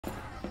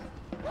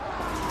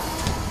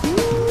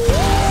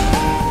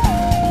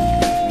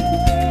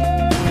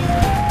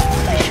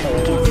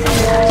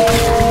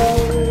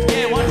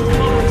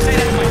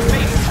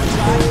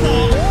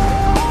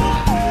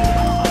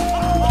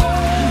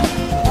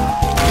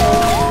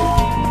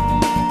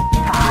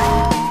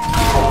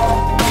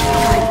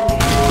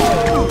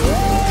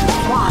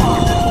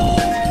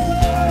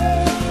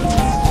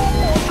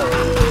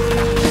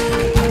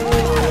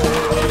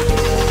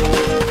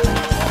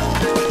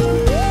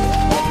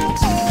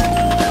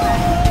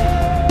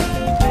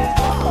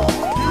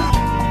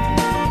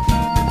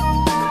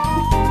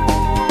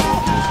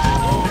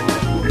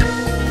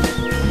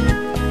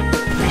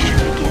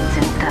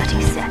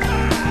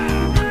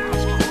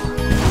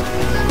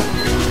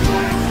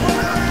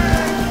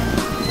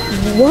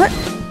What?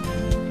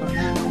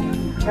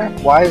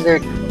 Why is there?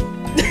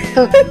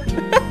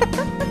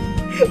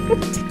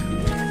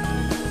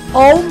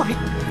 Oh my!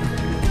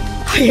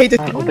 I hate this.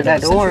 Open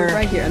that door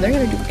right here, and they're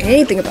gonna do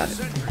anything about it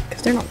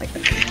because they're not like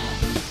that.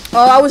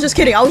 Oh, I was just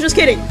kidding. I was just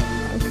kidding.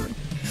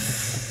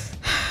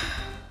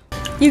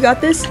 You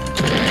got this.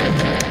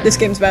 This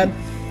game's bad.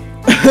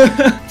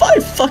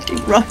 5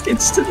 fucking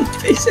rockets to the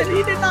face and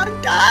he did not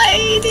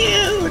die,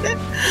 dude!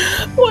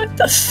 What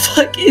the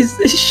fuck is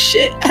this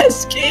shit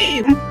ass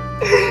game?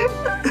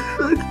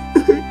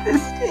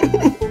 This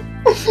game.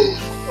 I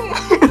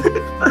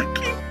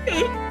fucking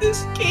hate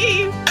this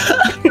game.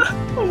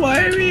 Why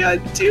are we on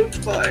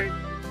 2-4?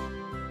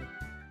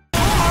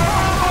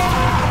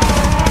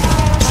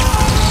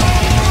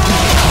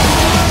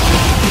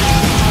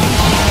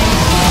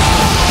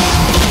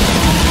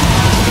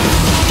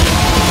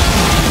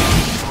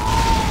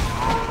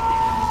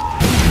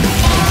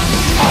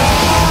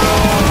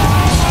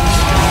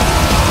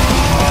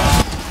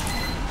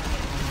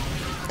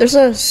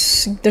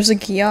 There's a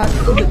kiosk.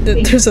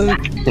 There's a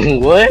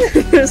what?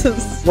 There's a.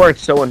 We're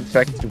so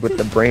infected with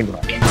the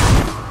brainrot.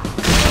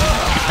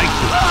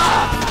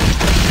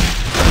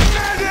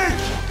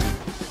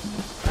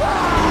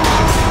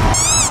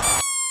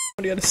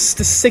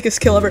 The sickest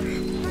kill ever.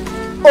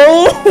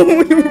 Oh!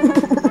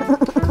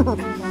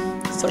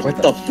 Sorry,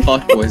 what the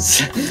fuck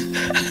was?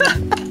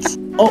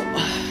 Oh,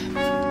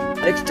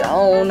 legs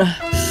down.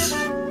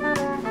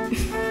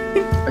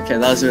 Okay,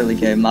 that was really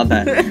gay. My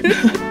bad.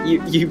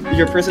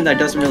 You're a person that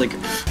doesn't really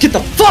get the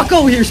fuck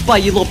over here, Spy,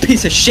 you little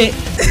piece of shit.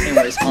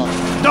 Anyways,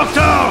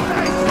 Doctor!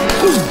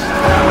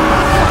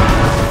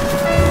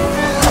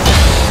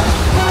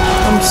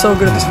 I'm so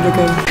good at this video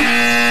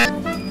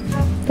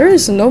game. There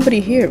is nobody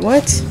here.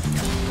 What?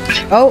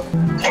 Oh.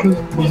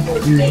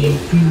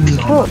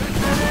 Oh.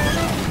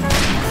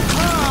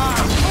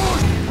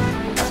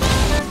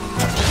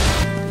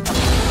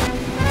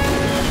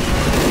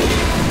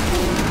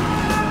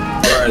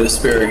 Alright,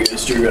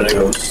 asparagus, you're gonna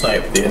go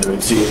snipe the enemy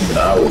team and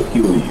I will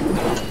heal you.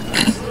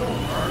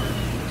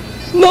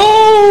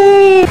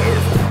 No!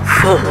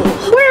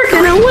 We're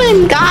gonna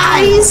win,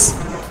 guys!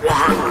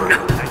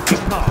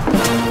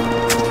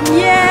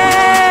 Yeah!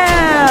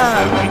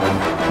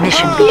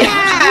 Mission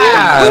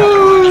Yeah!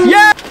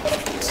 Yeah!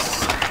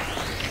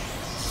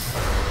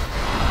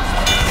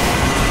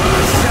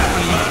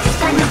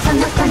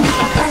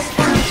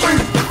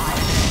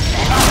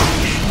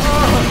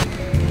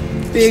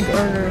 Big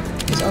earner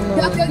is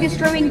unloaded. Duck is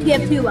destroying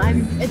TF2.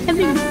 I'm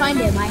attempting to find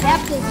him. I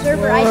have the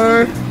server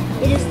IP.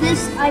 It is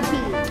this IP.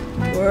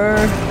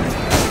 Word.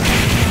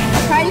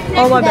 Try to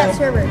connect to that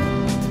server.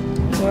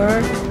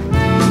 Word.